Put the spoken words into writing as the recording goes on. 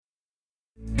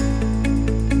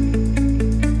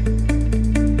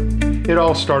It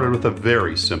all started with a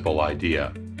very simple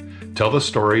idea. Tell the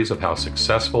stories of how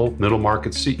successful middle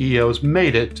market CEOs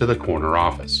made it to the corner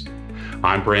office.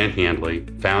 I'm Brant Handley,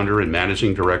 founder and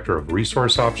managing director of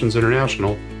Resource Options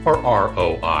International, or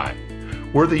ROI.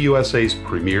 We're the USA's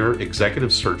premier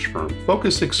executive search firm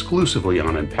focused exclusively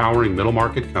on empowering middle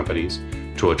market companies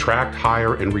to attract,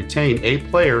 hire, and retain A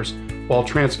players while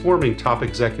transforming top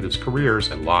executives'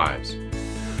 careers and lives.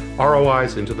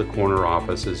 ROI's Into the Corner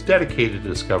office is dedicated to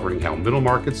discovering how middle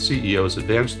market CEOs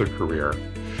advance their career,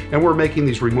 and we're making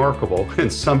these remarkable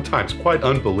and sometimes quite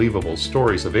unbelievable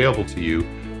stories available to you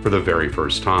for the very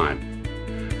first time.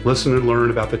 Listen and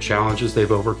learn about the challenges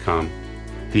they've overcome,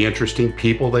 the interesting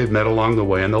people they've met along the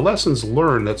way, and the lessons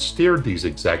learned that steered these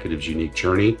executives' unique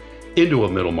journey into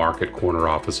a middle market corner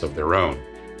office of their own.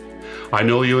 I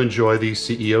know you enjoy these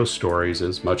CEO stories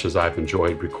as much as I've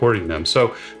enjoyed recording them,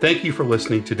 so thank you for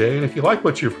listening today. And if you like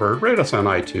what you've heard, rate us on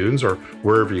iTunes or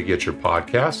wherever you get your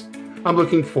podcasts. I'm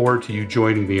looking forward to you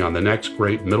joining me on the next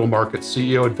great middle market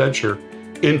CEO adventure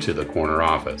into the corner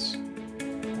office.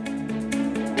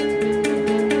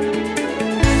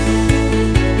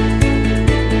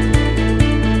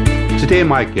 Today,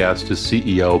 my guest is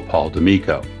CEO Paul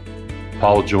D'Amico.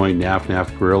 Paul joined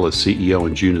NAFNAF Grill as CEO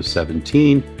in June of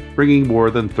 2017, bringing more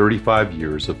than 35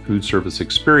 years of food service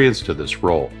experience to this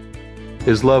role.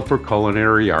 His love for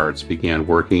culinary arts began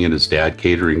working in his dad's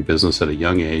catering business at a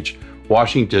young age,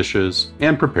 washing dishes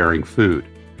and preparing food.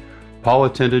 Paul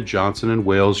attended Johnson &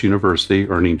 Wales University,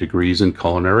 earning degrees in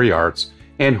culinary arts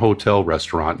and hotel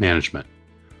restaurant management.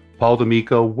 Paul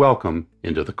D'Amico, welcome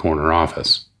into the corner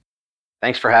office.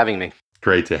 Thanks for having me.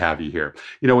 Great to have you here.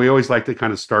 You know, we always like to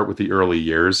kind of start with the early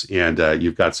years, and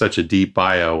you've got such a deep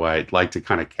bio. I'd like to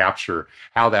kind of capture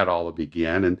how that all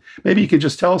began. And maybe you can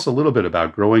just tell us a little bit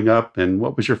about growing up and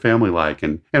what was your family like,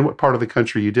 and what part of the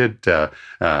country you did,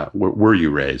 were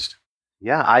you raised?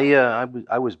 Yeah,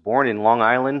 I was born in Long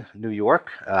Island, New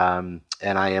York, and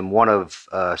I am one of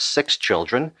 6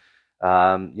 children.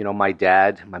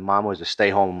 My mom was a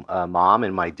stay-home mom,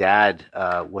 and my dad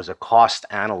was a cost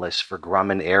analyst for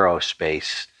Grumman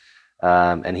Aerospace,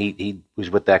 and he was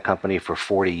with that company for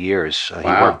 40 years.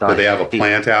 Wow! Did they have a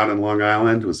plant out in Long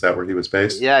Island? Was that where he was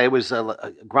based? Yeah, it was.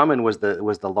 Grumman was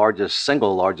the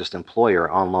single largest employer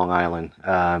on Long Island,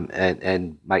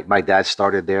 and my dad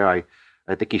started there. I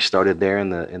think he started there in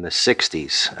the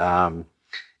 60s,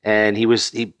 and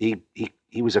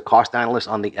he was a cost analyst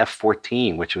on the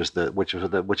F-14, which was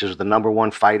the number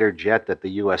one fighter jet that the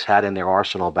U.S. had in their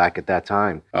arsenal back at that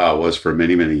time. Oh, it was for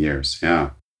many, many years.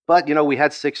 Yeah. But we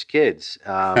had 6 kids.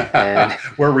 And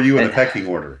where were you in the pecking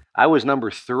order? I was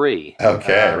number 3.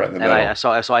 Okay, right in the middle.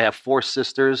 So I have 4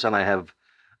 sisters and I have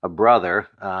a brother.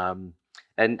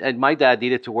 And my dad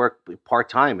needed to work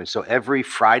part-time, and so every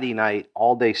Friday night,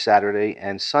 all day Saturday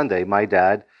and Sunday, my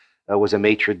dad was a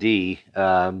maitre d'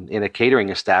 in a catering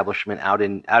establishment out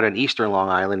in Eastern Long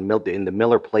Island, in the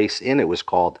Miller Place Inn, it was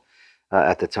called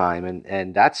at the time,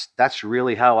 and that's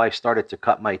really how I started to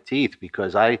cut my teeth,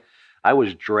 because I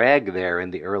was dragged there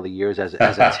in the early years as a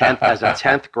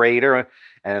 10th grader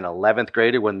and an 11th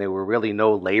grader when there were really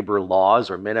no labor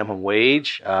laws or minimum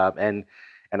wage,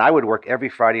 and I would work every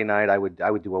Friday night. I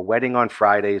would do a wedding on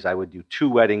Fridays. I would do 2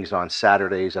 weddings on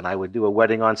Saturdays, and I would do a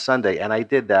wedding on Sunday. And I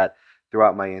did that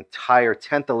throughout my entire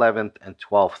 10th, 11th, and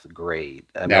 12th grade.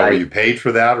 Were you paid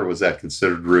for that, or was that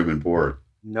considered room and board?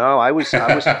 No, I was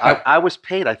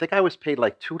paid. I think I was paid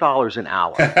like $2 an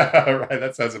hour. Right,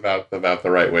 that sounds about the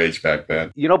right wage back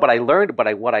then. What I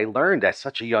learned at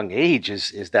such a young age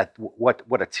is that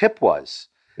what a tip was.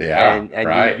 Yeah, and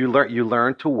right. you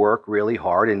learn to work really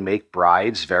hard and make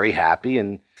brides very happy,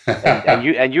 and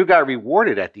you got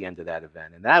rewarded at the end of that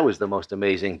event, and that was the most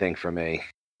amazing thing for me.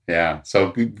 Yeah,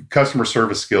 so customer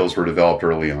service skills were developed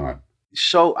early on.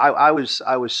 So I was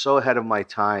so ahead of my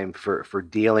time for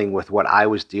dealing with what I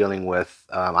was dealing with.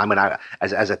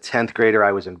 As a 10th grader,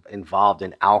 I was involved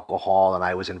in alcohol, and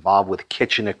I was involved with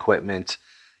kitchen equipment.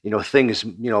 Things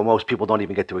most people don't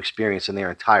even get to experience in their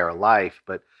entire life,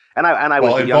 but. And I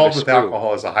was involved with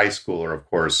alcohol as a high schooler, of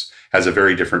course, has a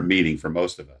very different meaning for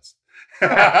most of us.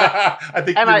 I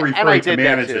think you're referring to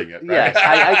managing it. Right? Yes,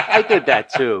 I did that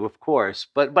too, of course.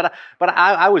 But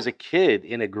I was a kid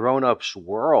in a grown-up's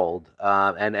world,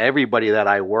 and everybody that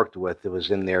I worked with, it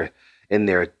was in their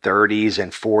 30s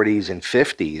and 40s and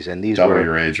 50s, and these double were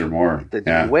your age or more.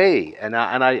 Way. And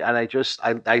I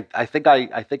think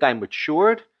I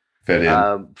matured. Fit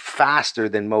in faster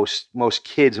than most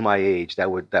kids my age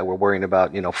that were worrying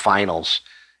about finals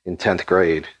in 10th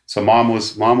grade. So mom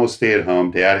was stay at home.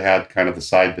 Dad had kind of the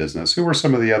side business. Who were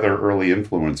some of the other early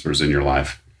influencers in your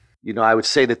life? I would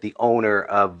say that the owner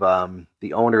of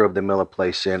the Miller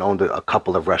Place Inn owned a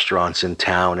couple of restaurants in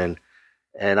town,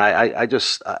 and I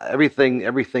just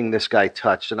everything this guy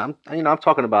touched, and I'm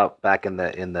talking about back in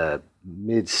the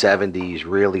mid '70s,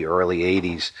 really early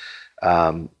 '80s.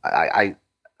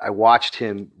 I watched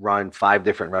him run 5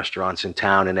 different restaurants in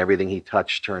town, and everything he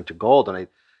touched turned to gold. And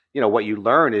what you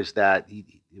learn is that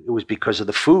it was because of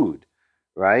the food,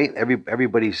 right?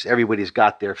 Everybody's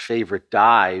got their favorite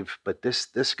dive, but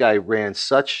this guy ran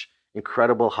such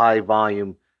incredible high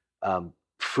volume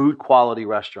food quality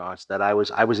restaurants that I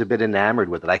was a bit enamored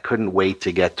with it. I couldn't wait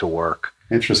to get to work.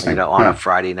 Interesting. On a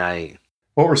Friday night.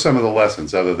 What were some of the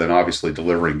lessons other than obviously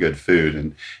delivering good food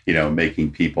and,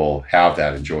 making people have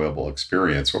that enjoyable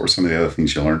experience? What were some of the other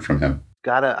things you learned from him?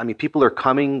 People are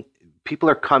coming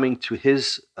to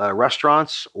his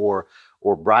restaurants or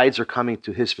brides are coming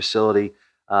to his facility.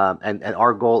 And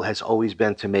our goal has always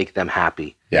been to make them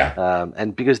happy. Yeah.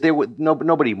 And because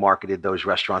nobody marketed those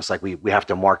restaurants like we have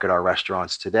to market our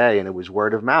restaurants today, and it was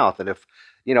word of mouth. And if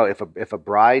a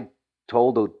bride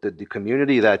told the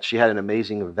community that she had an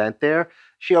amazing event there,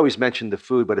 she always mentioned the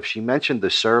food. But if she mentioned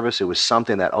the service, it was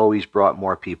something that always brought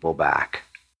more people back.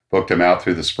 Booked them out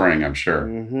through the spring, I'm sure.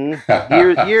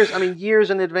 Mm-hmm. Years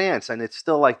in advance, and it's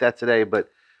still like that today. But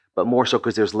more so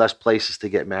because there's less places to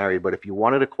get married. But if you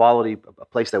wanted a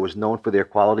place that was known for their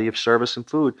quality of service and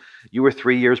food, you were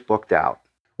 3 years booked out.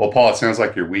 Well, Paul, it sounds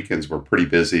like your weekends were pretty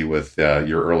busy with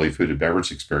your early food and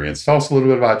beverage experience. Tell us a little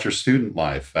bit about your student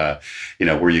life.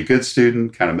 Were you a good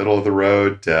student, kind of middle of the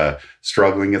road,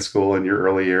 struggling at school in your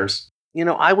early years?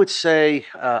 I would say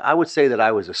that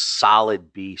I was a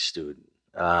solid B student.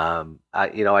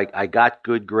 I got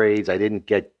good grades. I didn't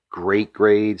get great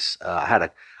grades.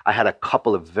 I had a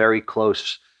couple of very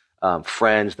close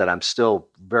friends that I'm still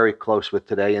very close with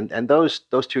today, and those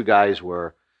two guys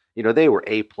were, they were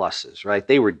A pluses, right?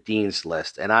 They were Dean's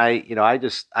List, and I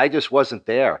just wasn't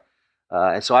there,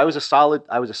 and so I was a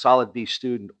solid B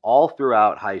student all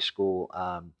throughout high school.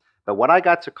 But when I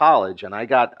got to college, and I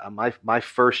got my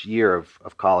first year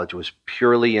of college was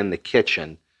purely in the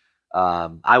kitchen,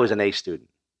 I was an A student.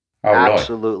 Oh, really?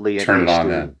 Absolutely. Turn it on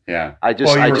then. Yeah.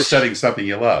 You were studying something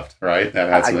you loved, right?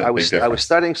 That's a big difference. I was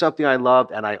studying something I loved,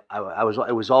 and it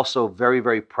was also very,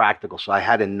 very practical. So I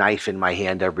had a knife in my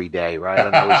hand every day, right?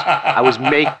 And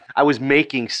I was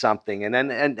making something, and then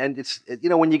it's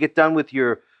when you get done with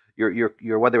your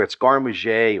whether it's garde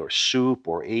manger or soup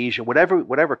or Asian,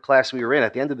 whatever class we were in,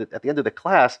 at the end of the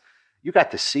class, you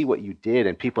got to see what you did,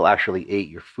 and people actually ate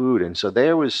your food. And so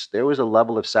there was a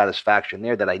level of satisfaction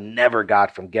there that I never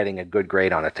got from getting a good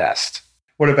grade on a test.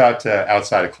 What about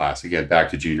outside of class? Again,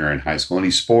 back to junior and high school. Any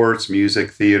sports,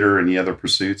 music, theater, any other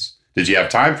pursuits? Did you have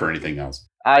time for anything else?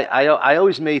 I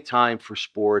always made time for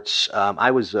sports.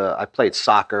 I played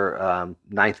soccer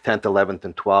 9th, 10th, 11th,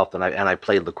 and 12th, and I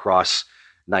played lacrosse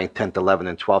 9th, 10th, 11th,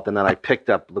 and 12th. And then I picked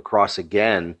up lacrosse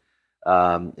again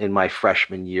in my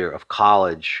freshman year of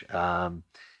college, and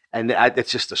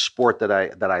it's just a sport that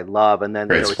I love. And then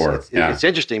Great sport. It's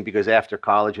interesting because after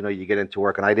college, you get into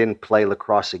work, and I didn't play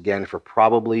lacrosse again for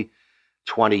probably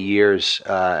 20 years.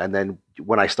 And then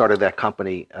when I started that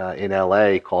company in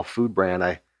LA called Food Brand,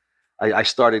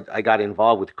 I got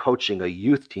involved with coaching a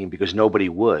youth team because nobody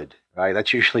would. Right,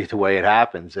 that's usually the way it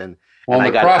happens. And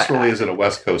lacrosse really isn't a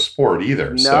West Coast sport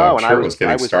either. So I'm sure it was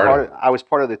getting started. I was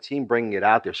part of the team bringing it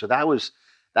out there. So that was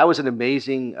an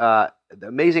amazing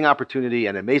opportunity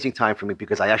and amazing time for me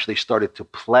because I actually started to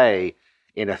play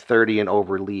in a 30 and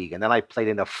over league, and then I played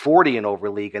in a 40 and over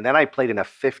league, and then I played in a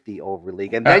 50 over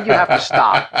league, and then you have to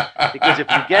stop because if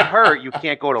you get hurt, you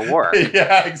can't go to work.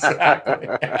 Yeah, exactly.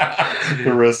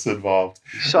 The risks involved.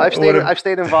 So I've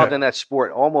stayed involved in that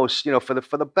sport almost, for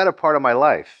the better part of my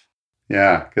life.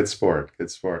 Yeah, good sport.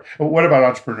 Well, what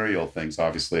about entrepreneurial things?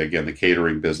 Obviously, again, the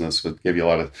catering business would give you a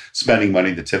lot of spending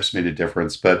money. The tips made a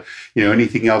difference. But,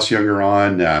 anything else younger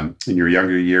on in your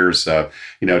younger years?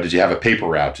 Did you have a paper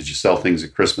route? Did you sell things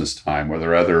at Christmas time? Were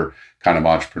there other kind of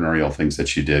entrepreneurial things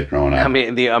that you did growing up?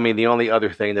 The only other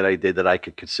thing that I did that I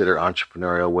could consider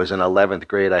entrepreneurial was in 11th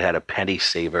grade. I had a penny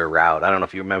saver route. I don't know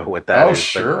if you remember what that is. Oh,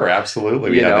 sure.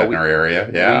 Absolutely. We had that in our area.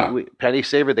 Yeah. Penny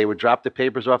saver, they would drop the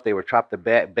papers off. They would drop the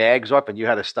bags off, and you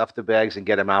had to stuff the bags and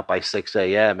get them out by 6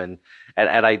 a.m. And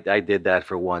I did that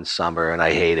for one summer, and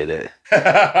I hated it.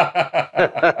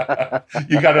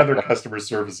 You got other customer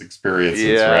service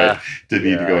experiences, right? Didn't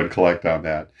need to go and collect on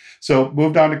that. So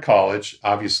moved on to college.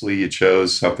 Obviously, you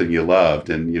chose something you loved,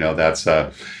 and that's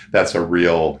a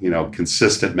real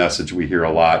consistent message we hear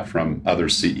a lot from other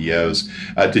CEOs.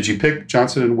 Did you pick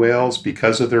Johnson & Wales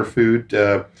because of their food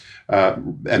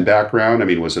and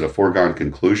background? Was it a foregone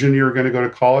conclusion you were going to go to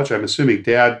college? I'm assuming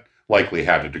Dad likely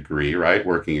had a degree, right,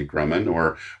 working at Grumman,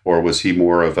 or was he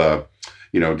more of a,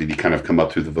 did he kind of come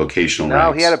up through the vocational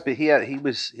No, ranks?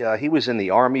 he was in the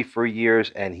Army for years,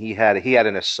 and he had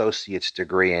an associate's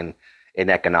degree in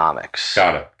economics.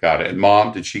 Got it. And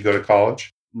mom, did she go to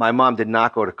college? My mom did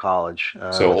not go to college.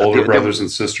 So older brothers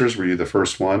and sisters, were you the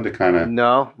first one to kind of?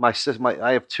 No, I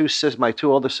have my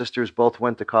two older sisters both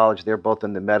went to college. They're both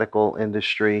in the medical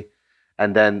industry,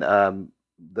 and then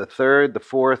the third, the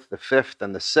fourth, the fifth,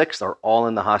 and the sixth are all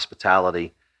in the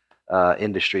hospitality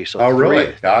industry. So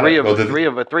really? Three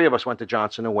of us went to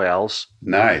Johnson and Wales.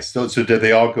 Nice. So did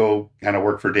they all go kind of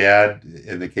work for dad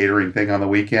in the catering thing on the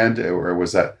weekend, or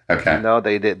was that okay? No,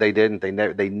 they didn't.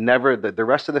 They never. The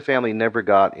rest of the family never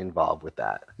got involved with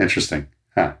that. Interesting.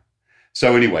 Huh.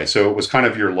 So anyway, so it was kind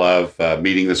of your love,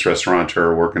 meeting this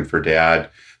restaurateur, working for dad,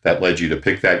 that led you to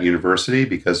pick that university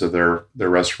because of their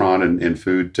restaurant and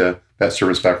food pet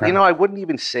service background? I wouldn't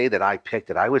even say that I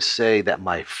picked it. I would say that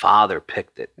my father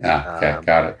picked it. Yeah, okay,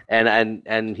 got it.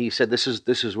 And he said, this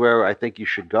is where I think you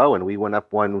should go. And we went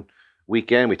up one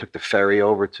weekend. We took the ferry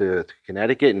over to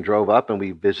Connecticut and drove up, and we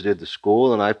visited the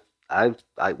school. And I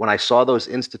when I saw those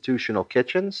institutional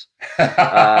kitchens,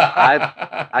 I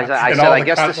said, all I the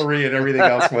guess cutlery and everything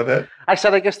else with it. I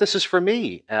said, I guess this is for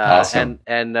me. Awesome.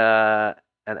 And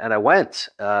I went.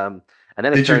 And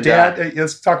then did your dad?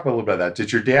 Let's talk a little bit about that.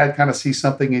 Did your dad kind of see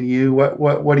something in you?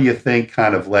 What do you think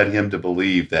kind of led him to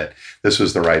believe that this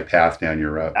was the right path down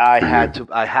your road?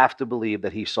 I have to believe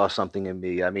that he saw something in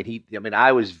me. I mean,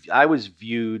 I was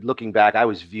viewed, looking back, I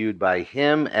was viewed by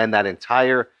him and that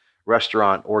entire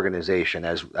restaurant organization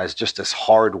as just this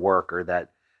hard worker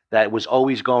that was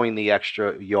always going the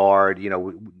extra yard.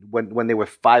 When there were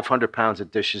 500 pounds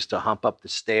of dishes to hump up the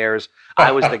stairs,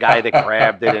 I was the guy that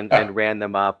grabbed it and ran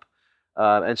them up.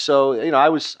 And so, I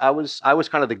was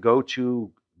kind of the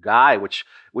go-to guy, which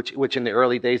in the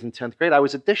early days in 10th grade, I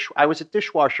was a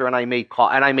dishwasher, and I made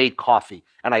coffee,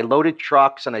 and I loaded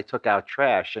trucks, and I took out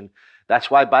trash. And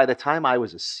that's why by the time I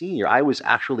was a senior, I was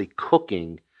actually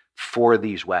cooking for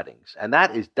these weddings. And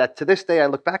that to this day, I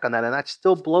look back on that, and that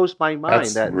still blows my mind.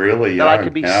 That's really young, that I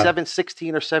could be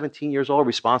 16 or 17 years old,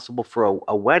 responsible for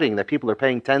a wedding that people are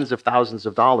paying tens of thousands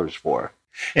of dollars for.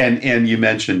 And you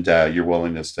mentioned your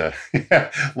willingness to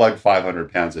lug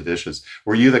 500 pounds of dishes.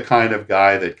 Were you the kind of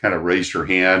guy that kind of raised your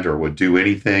hand or would do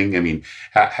anything? I mean,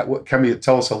 can you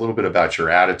tell us a little bit about your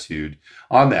attitude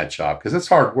on that job? Because it's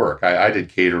hard work. I did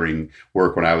catering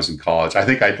work when I was in college. I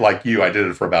think like you, I did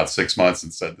it for about 6 months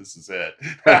and said, this is it.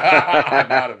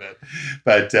 I'm out of it.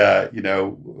 But,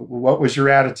 what was your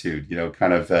attitude?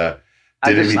 Kind of...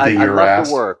 I love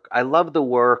the work. I love the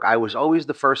work. I was always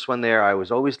the first one there. I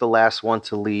was always the last one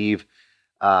to leave.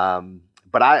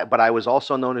 But I was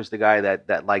also known as the guy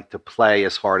that liked to play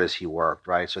as hard as he worked.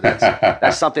 Right. So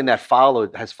that's something that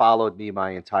has followed me my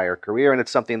entire career, and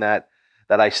it's something that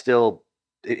I still,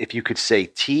 if you could say,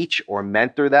 teach or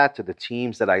mentor that to the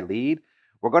teams that I lead.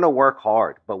 We're going to work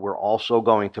hard, but we're also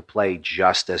going to play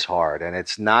just as hard. And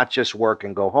it's not just work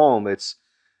and go home. It's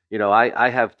I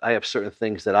have certain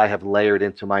things that I have layered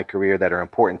into my career that are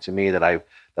important to me that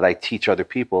I teach other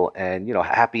people. And,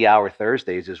 Happy Hour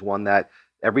Thursdays is one that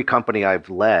every company I've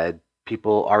led,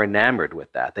 people are enamored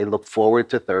with that. They look forward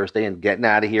to Thursday and getting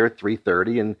out of here at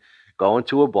 3:30 and going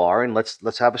to a bar and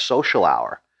let's have a social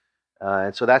hour.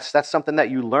 And so that's something that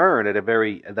you learn at a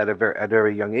very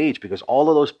young age, because all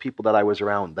of those people that I was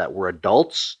around that were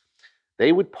adults,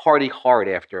 they would party hard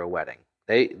after a wedding.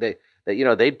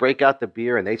 They'd break out the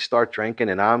beer and they'd start drinking,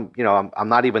 and I'm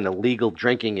not even the legal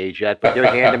drinking age yet, but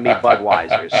they're handing me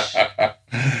Budweisers.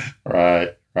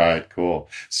 Right, cool.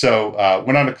 So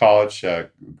went on to college,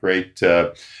 great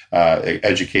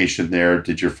education there.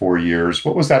 Did your 4 years.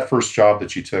 What was that first job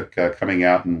that you took coming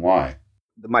out, and why?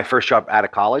 My first job out of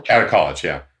college? Out of college,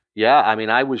 yeah. Yeah, I mean,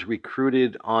 I was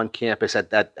recruited on campus at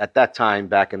that time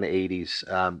back in the 80s.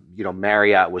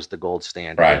 Marriott was the gold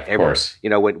standard. Right, of course.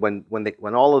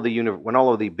 When all of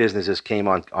the businesses came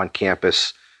on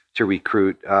campus to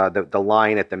recruit, the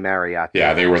line at the Marriott.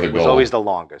 Yeah, they were the gold. It was always the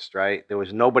longest, right? There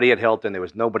was nobody at Hilton. There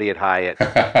was nobody at Hyatt.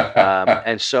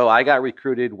 And so I got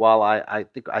recruited while I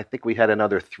think we had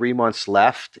another 3 months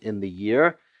left in the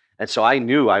year. And so I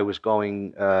knew I was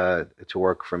going to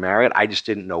work for Marriott. I just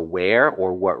didn't know where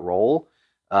or what role.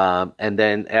 And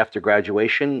then after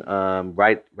graduation,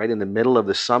 right in the middle of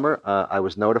the summer, I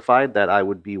was notified that I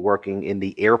would be working in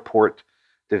the airport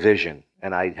division.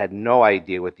 And I had no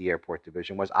idea what the airport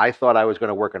division was. I thought I was going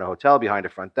to work in a hotel behind a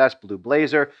front desk, blue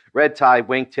blazer, red tie,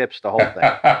 wingtips, the whole thing.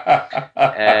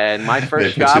 And my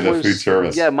first job was food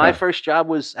service. Yeah, my first job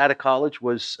was out of college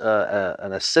was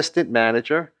an assistant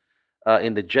manager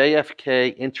in the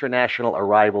JFK International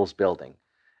Arrivals Building.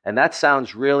 And that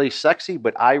sounds really sexy,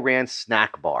 but I ran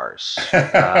snack bars.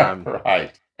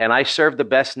 Right. And I served the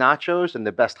best nachos and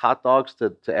the best hot dogs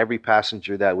to every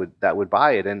passenger that would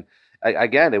buy it. And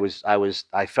again,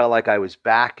 I felt like I was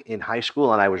back in high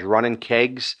school, and I was running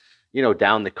kegs,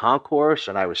 down the concourse,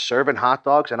 and I was serving hot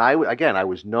dogs. And I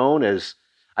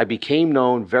became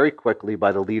known very quickly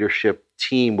by the leadership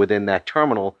team within that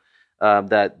terminal,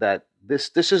 that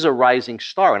this is a rising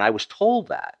star, and I was told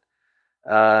that.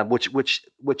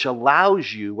 Which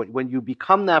allows you, when you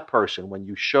become that person, when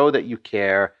you show that you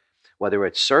care, whether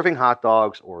it's serving hot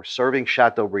dogs or serving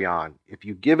Chateaubriand, if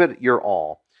you give it your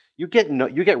all, you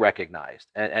get recognized,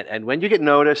 and when you get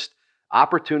noticed,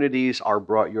 opportunities are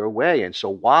brought your way. And so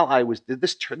while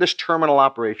this terminal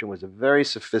operation was a very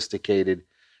sophisticated.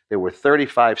 There were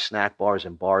 35 snack bars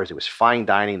and bars. There was fine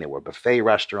dining. There were buffet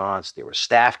restaurants. There were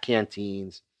staff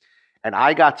canteens. And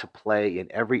I got to play in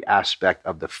every aspect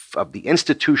of the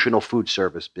institutional food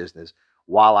service business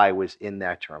while I was in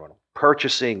that terminal.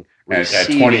 Purchasing,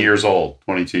 receiving. At 20 years old,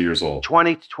 22 years old.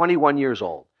 21 years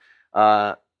old.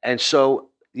 And so,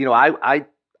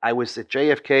 I was at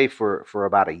JFK for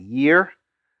about a year.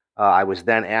 I was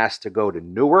then asked to go to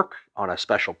Newark on a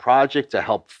special project to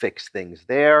help fix things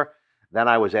there. Then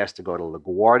I was asked to go to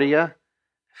LaGuardia,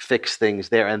 fix things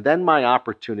there. And then my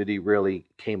opportunity really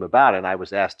came about, and I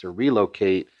was asked to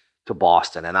relocate to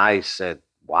Boston. And I said,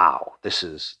 wow,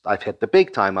 I've hit the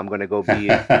big time. I'm going to go be,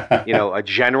 a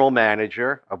general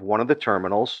manager of one of the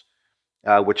terminals,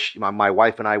 which my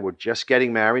wife and I were just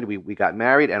getting married. We got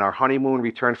married, and our honeymoon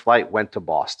return flight went to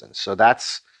Boston. So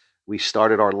we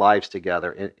started our lives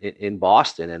together in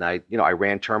Boston. And I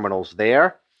ran terminals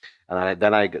there. And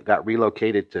then I got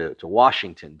relocated to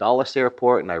Washington Dulles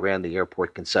Airport, and I ran the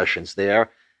airport concessions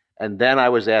there. And then I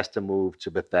was asked to move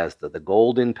to Bethesda, the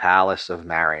Golden Palace of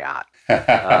Marriott.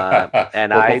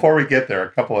 Before we get there, a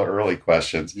couple of early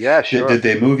questions. Yeah, sure. Did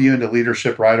they move you into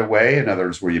leadership right away? In other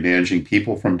words, were you managing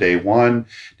people from day one?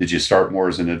 Did you start more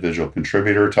as an individual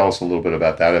contributor? Tell us a little bit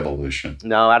about that evolution.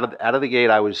 No, out of the gate,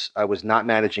 I was not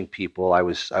managing people. I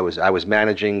was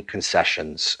managing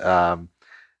concessions.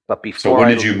 But before, so when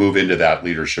did you move into that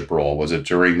leadership role? Was it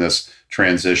during this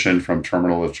transition from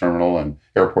terminal to terminal and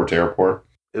airport to airport?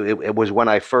 It was when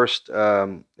I first.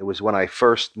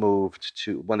 Moved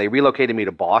to, when they relocated me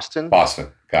to Boston.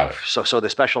 Boston, got it. So the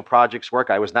special projects work,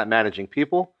 I was not managing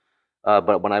people,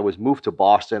 but when I was moved to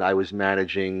Boston, I was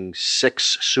managing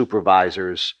 6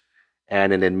 supervisors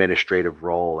and an administrative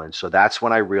role, and so that's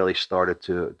when I really started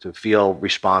to feel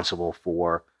responsible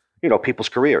for people's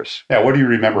careers. Yeah, what do you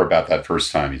remember about that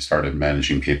first time you started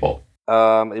managing people?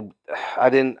 I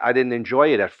didn't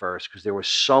enjoy it at first because there were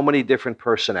so many different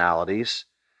personalities.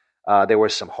 There were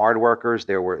some hard workers.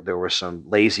 There were some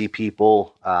lazy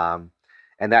people,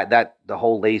 and that the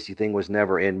whole lazy thing was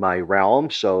never in my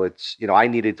realm. So it's I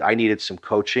needed some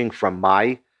coaching from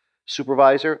my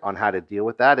supervisor on how to deal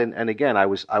with that. And again, I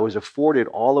was afforded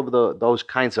all of those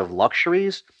kinds of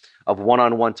luxuries of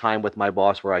one-on-one time with my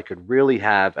boss, where I could really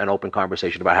have an open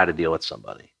conversation about how to deal with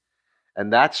somebody.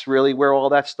 And that's really where all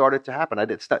that started to happen.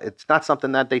 It's not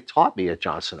something that they taught me at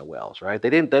Johnson & Wales, right? They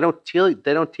don't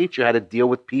teach you how to deal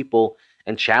with people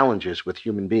and challenges with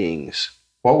human beings.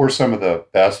 What were some of the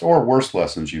best or worst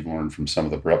lessons you've learned from some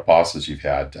of the bosses you've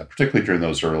had, particularly during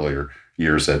those earlier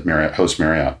years at Host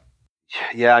Marriott?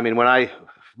 Yeah, I mean,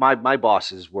 my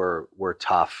bosses were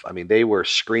tough. I mean, they were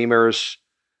screamers.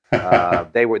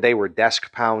 They were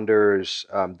desk pounders.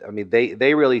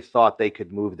 They really thought they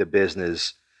could move the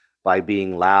business by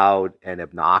being loud and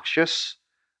obnoxious,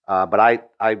 but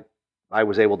I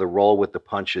was able to roll with the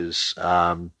punches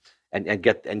and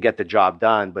get the job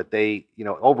done. But they,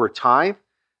 over time,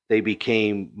 they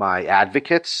became my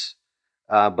advocates.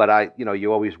 But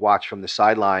you always watch from the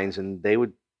sidelines, and they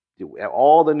would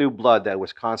all the new blood that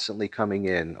was constantly coming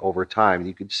in over time.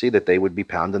 You could see that they would be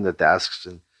pounding the desks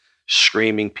and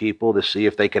screaming people to see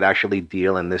if they could actually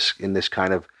deal in this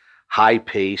kind of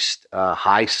high-paced,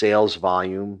 high sales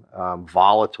volume,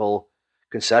 volatile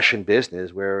concession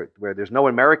business where there's no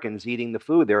Americans eating the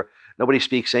food. Nobody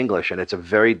speaks English, and it's a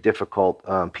very difficult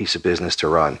piece of business to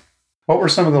run. What were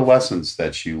some of the lessons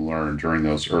that you learned during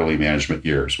those early management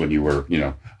years when you were,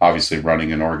 obviously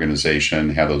running an organization,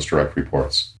 had those direct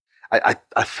reports? I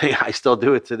think I still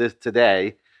do it to this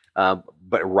today,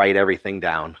 but write everything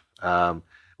down.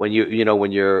 When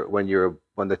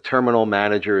the terminal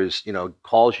manager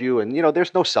calls you, and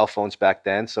there's no cell phones back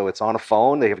then, so it's on a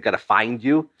phone. They've got to find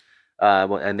you,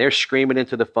 and they're screaming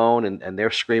into the phone, and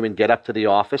they're screaming, "Get up to the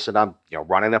office!" And I'm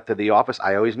running up to the office.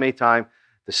 I always made time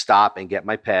to stop and get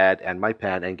my pad and my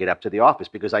pen and get up to the office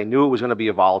because I knew it was going to be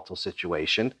a volatile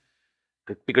situation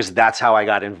because that's how I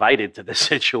got invited to the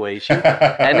situation.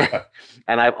 And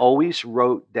I've always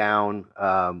wrote down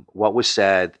what was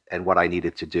said and what I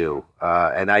needed to do.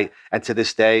 And to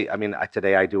this day, I mean,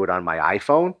 today I do it on my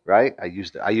iPhone, right? I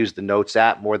use the Notes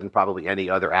app more than probably any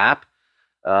other app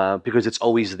because it's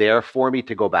always there for me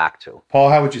to go back to. Paul,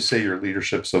 how would you say your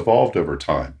leadership's evolved over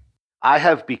time? I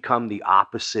have become the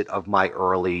opposite of my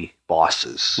early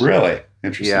bosses. Really?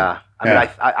 Interesting. Yeah. I mean,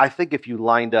 I think if you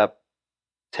lined up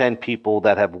 10 people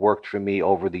that have worked for me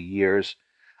over the years,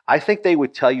 I think they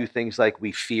would tell you things like,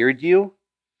 we feared you,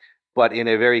 but in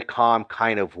a very calm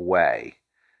kind of way.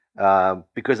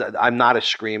 Because I'm not a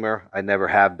screamer. I never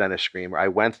have been a screamer. I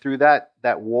went through that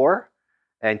war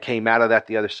and came out of that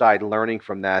the other side, learning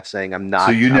from that, saying I'm not.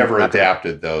 So you never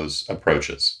adapted those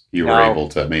approaches. You were able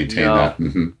to maintain that.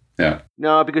 Mm-hmm. Yeah.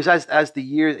 No, because as the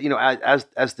years,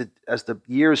 as the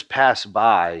years pass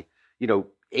by,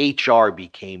 HR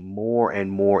became more and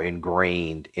more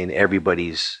ingrained in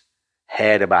everybody's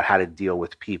head about how to deal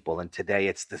with people. And today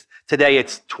it's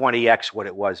 20x what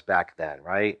it was back then,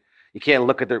 right? You can't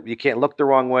look the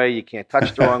wrong way, you can't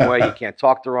touch the wrong way, you can't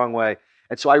talk the wrong way.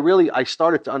 And so I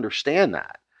started to understand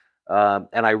that.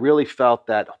 And I really felt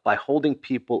that by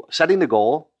setting the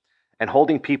goal and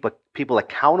holding people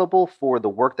accountable for the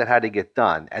work that had to get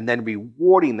done and then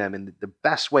rewarding them in the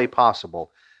best way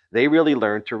possible, they really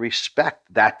learned to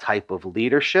respect that type of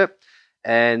leadership.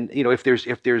 And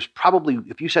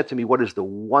if you said to me, what is the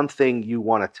one thing you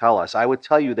want to tell us? I would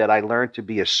tell you that I learned to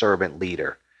be a servant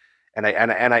leader. And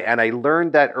I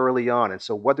learned that early on. And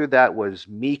so whether that was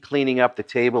me cleaning up the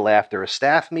table after a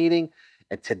staff meeting,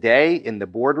 and today in the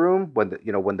boardroom, when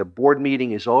the board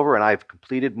meeting is over and I've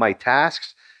completed my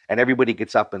tasks and everybody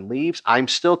gets up and leaves, I'm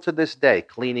still to this day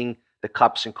cleaning the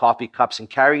cups and coffee cups and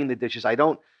carrying the dishes. I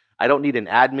don't need an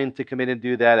admin to come in and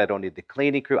do that. I don't need the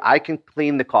cleaning crew. I can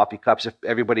clean the coffee cups if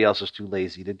everybody else is too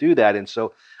lazy to do that. And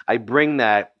so I bring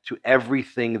that to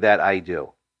everything that I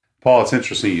do. Paul, it's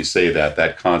interesting you say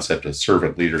that concept of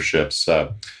servant leadership's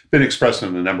been expressed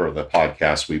in a number of the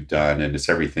podcasts we've done. And it's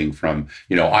everything from,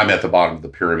 I'm at the bottom of the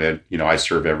pyramid, I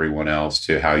serve everyone else,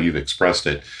 to how you've expressed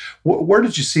it. Where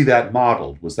did you see that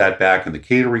modeled? Was that back in the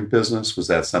catering business? Was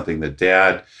that something that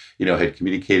Dad, had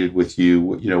communicated with you?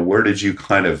 Where did you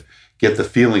kind of get the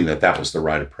feeling that was the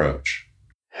right approach?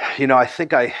 I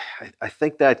think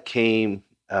that came.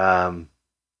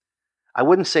 I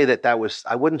wouldn't say that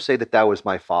was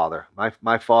my father.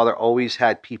 My father always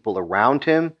had people around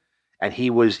him, and he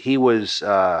was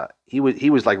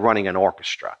like running an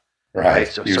orchestra. Right.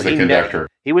 So he was the conductor.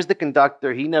 He was the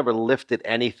conductor. He never lifted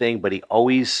anything, but he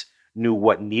always knew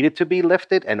what needed to be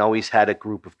lifted, and always had a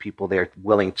group of people there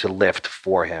willing to lift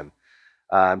for him.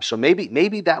 So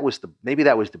maybe that was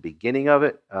the beginning of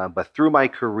it. But through my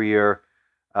career,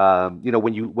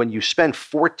 when you spend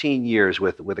 14 years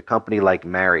with a company like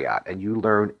Marriott and you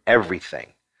learn everything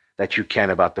that you can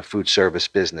about the food service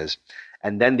business,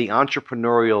 and then the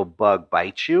entrepreneurial bug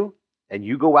bites you and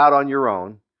you go out on your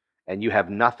own and you have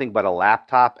nothing but a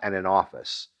laptop and an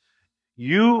office,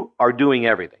 you are doing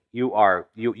everything. You are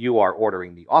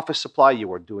ordering the office supply,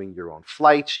 you are doing your own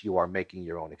flights, you are making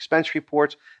your own expense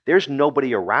reports. There's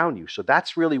nobody around you. So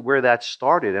that's really where that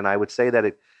started. And I would say that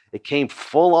it came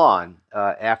full on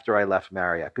after I left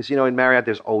Marriott, because in Marriott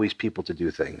there's always people to do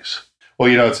things. Well,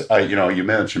 it's you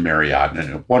mentioned Marriott,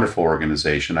 and a wonderful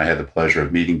organization. I had the pleasure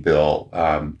of meeting Bill.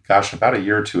 About a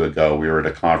year or two ago, we were at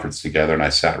a conference together, and I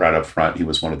sat right up front. He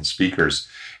was one of the speakers,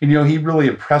 and he really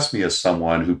impressed me as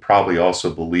someone who probably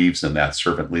also believes in that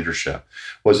servant leadership.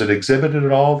 Was it exhibited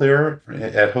at all there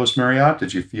at Host Marriott?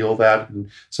 Did you feel that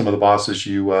in some of the bosses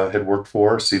you had worked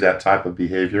for, see that type of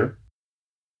behavior?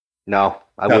 No,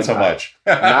 not so much.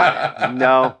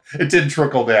 No, it didn't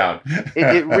trickle down.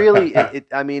 It really.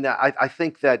 I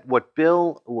think that what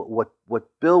Bill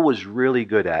was really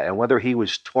good at, and whether he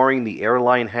was touring the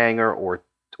airline hangar or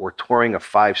touring a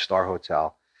 5-star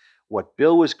hotel, what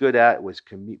Bill was good at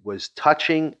was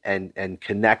touching and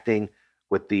connecting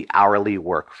with the hourly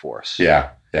workforce.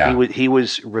 Yeah. He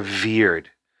was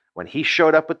revered when he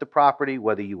showed up at the property.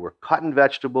 Whether you were cutting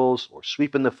vegetables or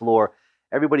sweeping the floor,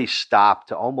 everybody stopped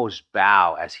to almost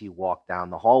bow as he walked down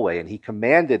the hallway, and he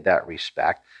commanded that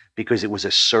respect because it was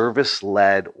a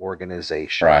service-led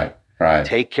organization. Right.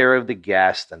 Take care of the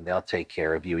guest, and they'll take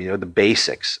care of you. The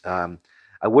basics. I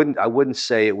wouldn't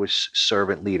say it was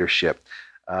servant leadership,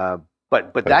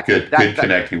 but that good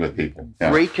connecting with people.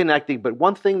 Yeah. Great connecting. But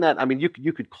one thing that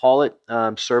you could call it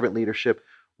servant leadership.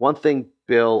 One thing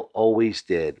Bill always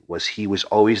did was he was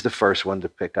always the first one to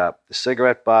pick up the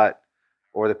cigarette butt,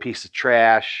 or the piece of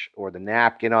trash or the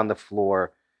napkin on the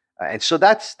floor. And so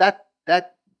that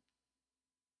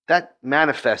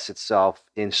manifests itself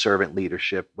in servant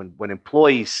leadership when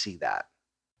employees see that.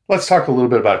 Let's talk a little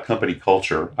bit about company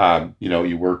culture.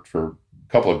 You worked for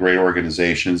a couple of great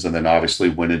organizations, and then obviously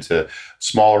went into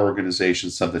smaller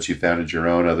organizations, some that you founded your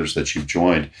own, others that you've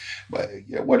joined.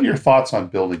 What are your thoughts on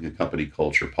building a company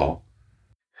culture, Paul?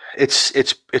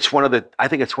 It's one of the I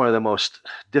think it's one of the most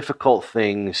difficult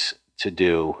things to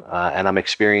do, and I'm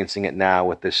experiencing it now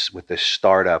with this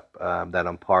startup that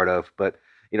I'm part of. But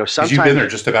Because you've been there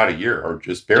just about a year, or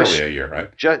just barely a year,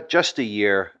 right? Just a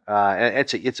year. And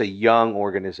it's a young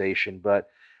organization, but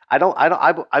I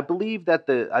believe that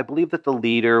the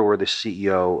leader or the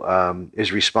CEO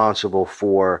is responsible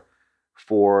for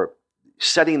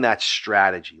setting that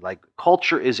strategy. Like,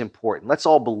 culture is important. Let's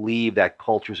all believe that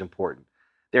culture is important.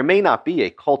 There may not be a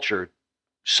culture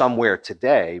somewhere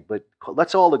today, but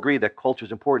let's all agree that culture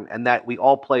is important and that we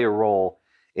all play a role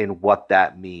in what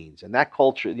that means. And that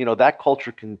culture,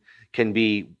 can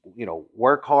be,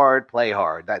 work hard, play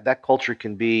hard. That culture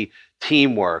can be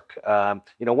teamwork.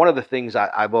 One of the things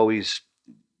I've always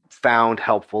found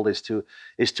helpful is to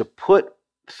put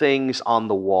things on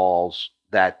the walls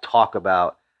that talk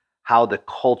about how the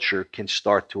culture can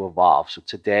start to evolve. So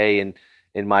today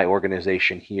in my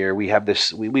organization here,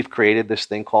 we've created this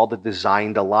thing called the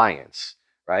Designed Alliance,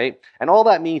 right? And all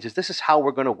that means is this is how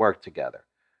we're going to work together.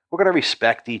 We're going to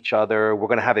respect each other. We're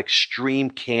going to have extreme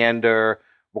candor.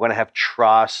 We're going to have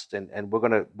trust, and we're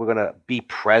going to be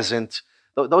present.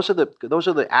 Those are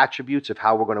the attributes of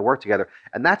how we're going to work together,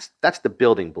 and that's the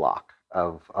building block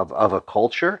of a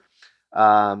culture.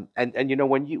 And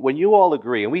when you all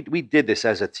agree, and we did this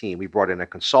as a team. We brought in a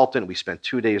consultant. We spent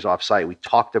 2 days off site. We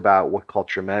talked about what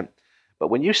culture meant. But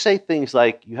when you say things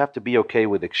like you have to be okay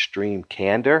with extreme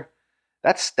candor,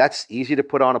 that's easy to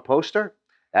put on a poster.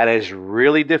 That is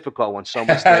really difficult when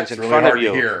someone stands in really front hard of you,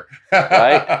 to hear.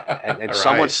 right? And Right,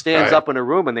 someone stands right. up in a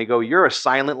room and they go, "You're a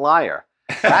silent liar."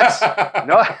 That's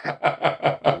no,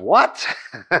 what?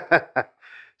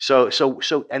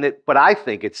 But I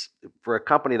think it's for a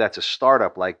company that's a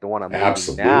startup like the one I'm leading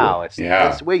Absolutely. now. Yeah.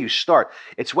 It's the way you start.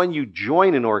 It's when you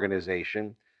join an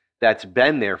organization that's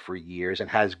been there for years and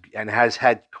has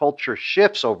had culture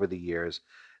shifts over the years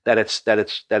that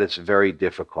it's very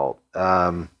difficult.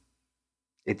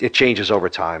 It changes over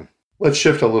time. Let's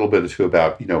shift a little bit to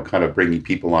about, kind of bringing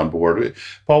people on board.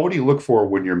 Paul, what do you look for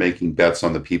when you're making bets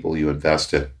on the people you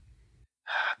invest in?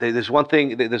 There's one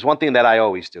thing that I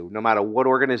always do, no matter what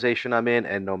organization I'm in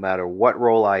and no matter what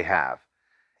role I have.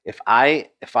 If I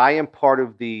am part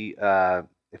of the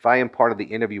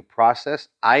interview process,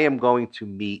 I am going to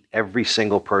meet every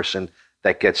single person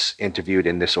that gets interviewed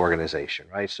in this organization,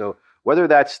 right? So whether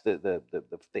that's the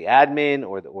admin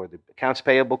or the accounts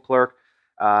payable clerk,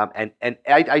 and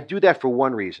I do that for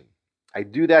one reason. I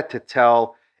do that to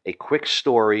tell a quick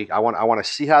story. I want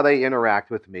to see how they interact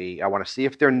with me. I want to see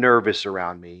if they're nervous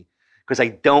around me, because I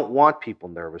don't want people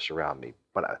nervous around me.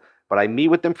 But I meet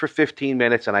with them for 15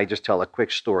 minutes and I just tell a quick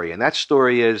story. And that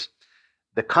story is,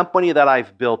 the company that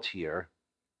I've built here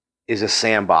is a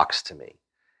sandbox to me.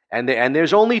 And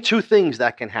there's only two things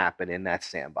that can happen in that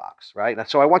sandbox, right? And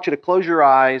so I want you to close your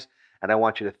eyes and I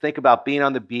want you to think about being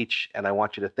on the beach, and I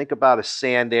want you to think about a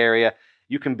sand area.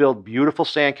 You can build beautiful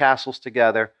sandcastles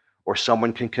together, or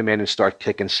someone can come in and start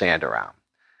kicking sand around.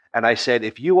 And I said,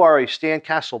 if you are a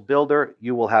sandcastle builder,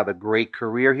 you will have a great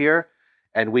career here,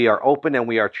 and we are open and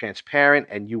we are transparent,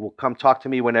 and you will come talk to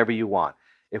me whenever you want.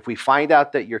 If we find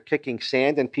out that you're kicking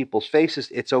sand in people's faces,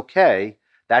 it's okay.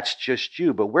 That's just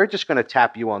you. But we're just going to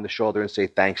tap you on the shoulder and say,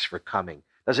 thanks for coming.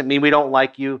 Doesn't mean we don't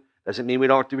like you. Doesn't mean we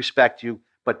don't respect you.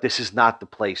 But this is not the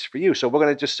place for you. So we're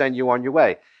going to just send you on your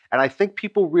way. And I think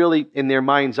people really, in their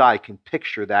mind's eye, can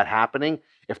picture that happening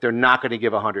if they're not going to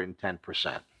give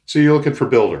 110%. So you're looking for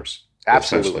builders.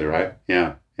 Absolutely. Essentially, right?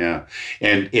 Yeah. Yeah.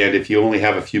 And if you only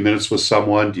have a few minutes with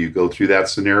someone, do you go through that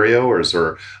scenario, or is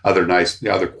there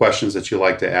other questions that you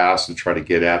like to ask and try to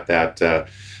get at that,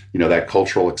 that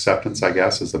cultural acceptance, I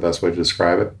guess, is the best way to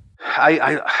describe it?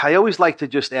 I always like to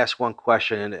just ask one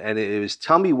question, and it was,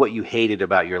 tell me what you hated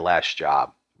about your last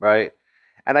job, right?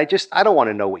 And I don't want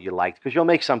to know what you liked, because you'll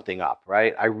make something up,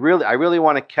 right? I really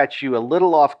want to catch you a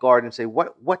little off guard and say,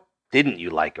 what didn't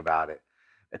you like about it?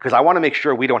 Because I want to make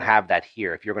sure we don't have that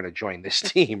here if you're going to join this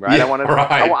team, right? Yeah,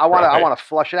 I want to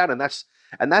flush it out, and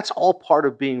that's all part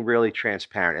of being really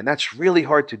transparent, and that's really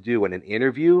hard to do in an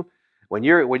interview. When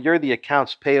you're the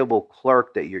accounts payable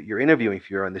clerk that you're interviewing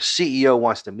for, and the CEO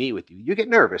wants to meet with you, you get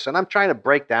nervous, and I'm trying to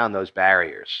break down those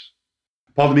barriers.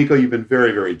 Paul D'Amico, you've been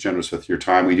very, very generous with your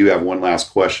time. We do have one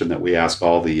last question that we ask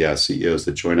all the CEOs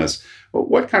that join us.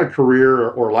 What kind of career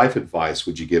or life advice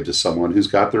would you give to someone who's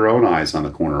got their own eyes on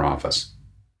the corner office?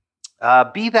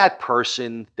 Be that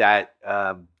person that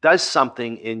does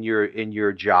something in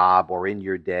your job or in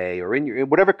your day or in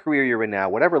whatever career you're in now,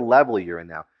 whatever level you're in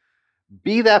now.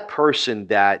 Be that person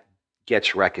that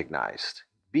gets recognized.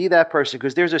 Be that person,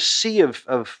 because there's a sea of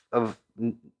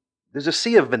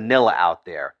vanilla out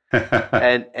there,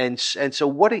 and so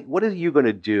what are you going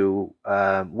to do?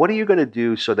 What are you going to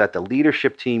do so that the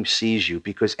leadership team sees you?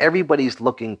 Because everybody's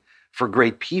looking for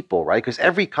great people, right? Because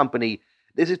every company.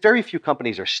 There's very few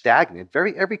companies are stagnant.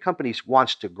 Every company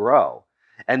wants to grow,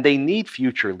 and they need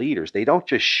future leaders. They don't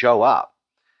just show up.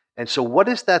 And so, what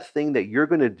is that thing that you're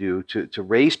going to do to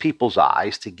raise people's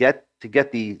eyes, to get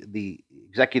the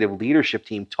executive leadership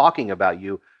team talking about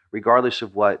you, regardless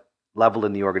of what level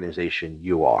in the organization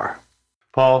you are?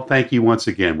 Paul, thank you once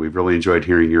again. We've really enjoyed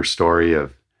hearing your story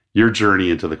of your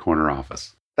journey into the corner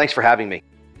office. Thanks for having me.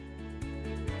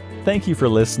 Thank you for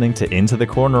listening to Into the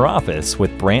Corner Office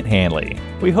with Brant Hanley.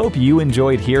 We hope you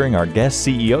enjoyed hearing our guest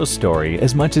CEO story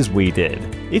as much as we did.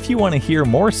 If you want to hear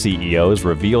more CEOs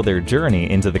reveal their journey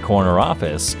into the corner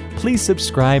office, please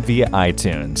subscribe via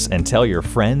iTunes and tell your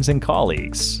friends and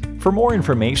colleagues. For more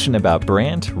information about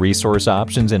Brant, Resource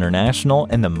Options International,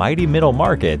 and the mighty middle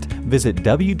market, visit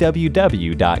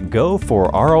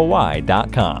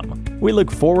www.goforroi.com. We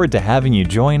look forward to having you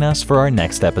join us for our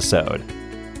next episode.